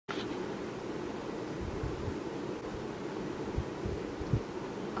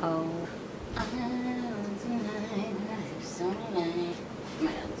Oh. My other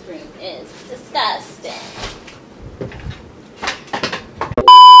room is disgusting.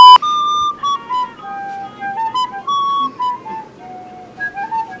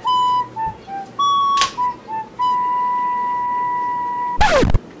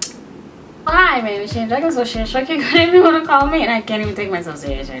 Hi, my name is Shane. I guess Chuckie, whatever you want to call me, and I can't even take myself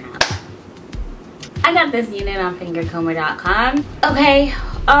serious right now. I got this unit on Fingercomber.com. Okay,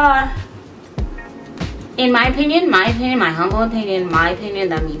 in my opinion, my humble opinion,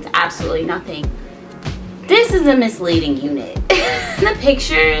 that means absolutely nothing. This is a misleading unit. The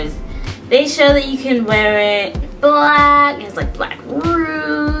pictures, they show that you can wear it black. It has like black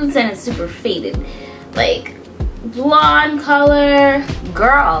roots and it's super faded, like blonde color.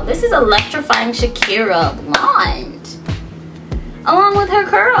 Girl, this is electrifying Shakira blonde, along with her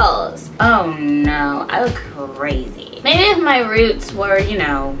curls. Oh no, I look crazy. Maybe if my roots were, you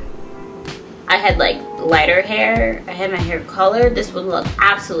know, I had like lighter hair, I had my hair colored, this would look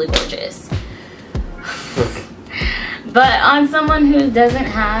absolutely gorgeous. But on someone who doesn't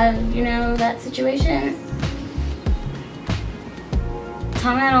have, you know, that situation,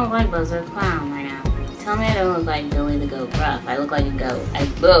 tell me I don't look like Bozo Clown right now. Tell me I don't look like Billy the Goat Gruff. I look like a goat. I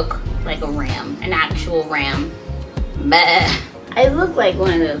look like a ram, an actual ram. Bleh. I look like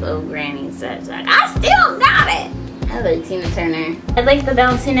one of those old grannies that's like, I still got it. I look like Tina Turner. I like the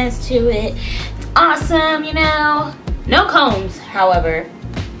bounciness to it. It's awesome, you know. No combs, however.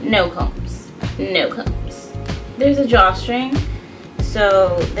 No combs. No combs. There's a drawstring,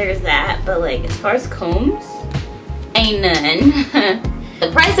 so there's that. But like, as far as combs, ain't none.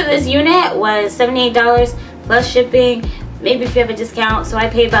 The price of this unit was $78 plus shipping, maybe if you have a discount. So I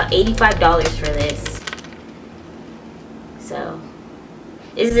paid about $85 for this. So,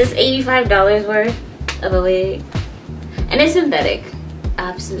 is this $85 worth of a wig? And it's synthetic,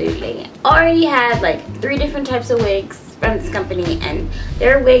 absolutely. Already had like 3 different types of wigs from this company, and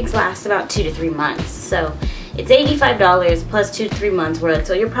their wigs last about 2 to 3 months. So it's $85 plus 2 to 3 months worth.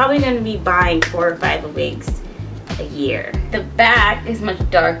 So you're probably going to be buying 4 or 5 wigs a year. The back is much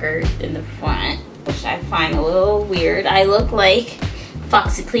darker than the front, which I find a little weird. I look like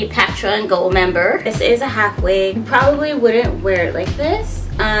Foxy Cleopatra and Goldmember. This is a half wig. You probably wouldn't wear it like this.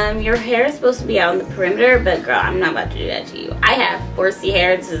 Your hair is supposed to be out on the perimeter, but girl, I'm not about to do that to you. I have 4C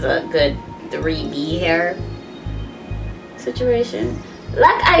hair. This is a good 3B hair situation.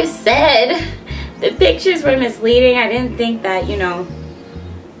 Like I said, the pictures were misleading. I didn't think that, you know,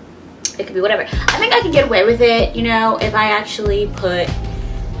 it could be whatever. I think I could get away with it, you know, if I actually put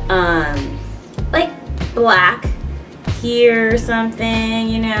like black here or something,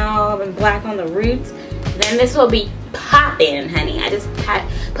 you know, and black on the roots. Then this will be popping, honey. I just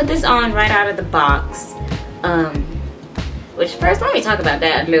put this on right out of the box. Which first, let me talk about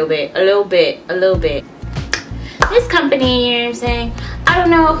that a little bit. This company, you know what I'm saying? I don't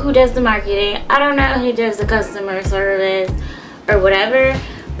know who does the marketing. I don't know who does the customer service or whatever.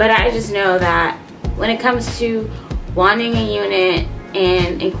 But I just know that when it comes to wanting a unit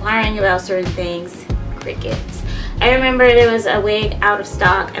and inquiring about certain things, crickets. I remember there was a wig out of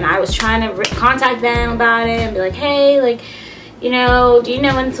stock and I was trying to contact them about it and be like, hey, like, you know, do you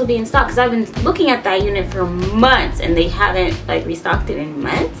know when this will be in stock? Because I've been looking at that unit for months and they haven't like restocked it in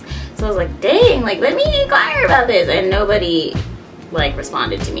months. So I was like, dang, like, let me inquire about this. And nobody like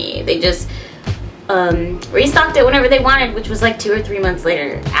responded to me. They just restocked it whenever they wanted, which was like 2 or 3 months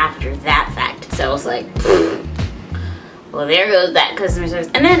later after that fact. So I was like, well, there goes that customer service.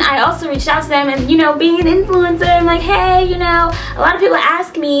 And then I also reached out to them, and you know, being an influencer, I'm like, hey, you know, a lot of people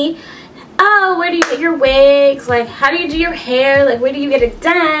ask me, oh, where do you get your wigs? Like, how do you do your hair? Like, where do you get it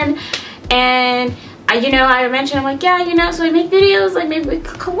done? And you know, I mentioned, I'm like, yeah, you know, so I make videos, like maybe we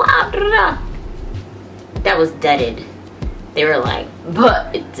could collab, That was deaded. They were like,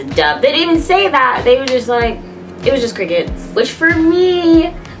 but it's a dub. They didn't even say that. They were just like, it was just crickets. Which for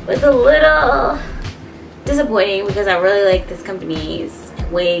me was a little disappointing because I really like this company's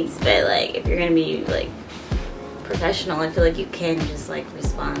wigs. But like, if you're gonna be like professional, I feel like you can just like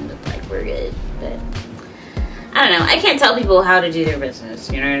respond with like, we're good. But I don't know. I can't tell people how to do their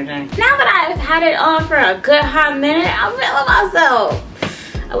business. You know what I'm saying? Now that I've had it on for a good hot minute, I'm feeling myself.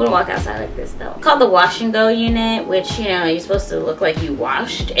 I wouldn't walk outside like this though. It's called the wash and go unit, which, you know, you're supposed to look like you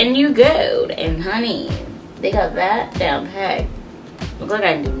washed and you goed. And honey, they got that down pat. Look like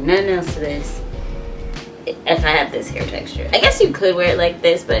I can do nothing else to this if I had this hair texture. I guess you could wear it like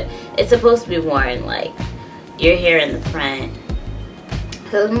this, but it's supposed to be worn like your hair in the front.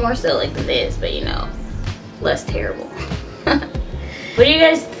 So it's more so like this, but you know, less terrible. What do you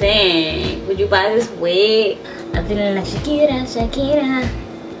guys think? Would you buy this wig? I'm feeling like Shakira, Shakira.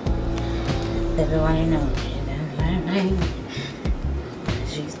 Everybody knows.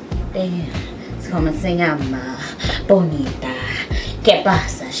 She's there. It's gonna sing ama bonita. ¿Qué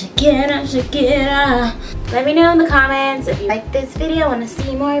pasa, Shakira, Shakira? Let me know in the comments if you like this video, want to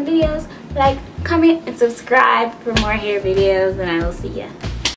see more videos. Like, comment, and subscribe for more hair videos, and I will see ya.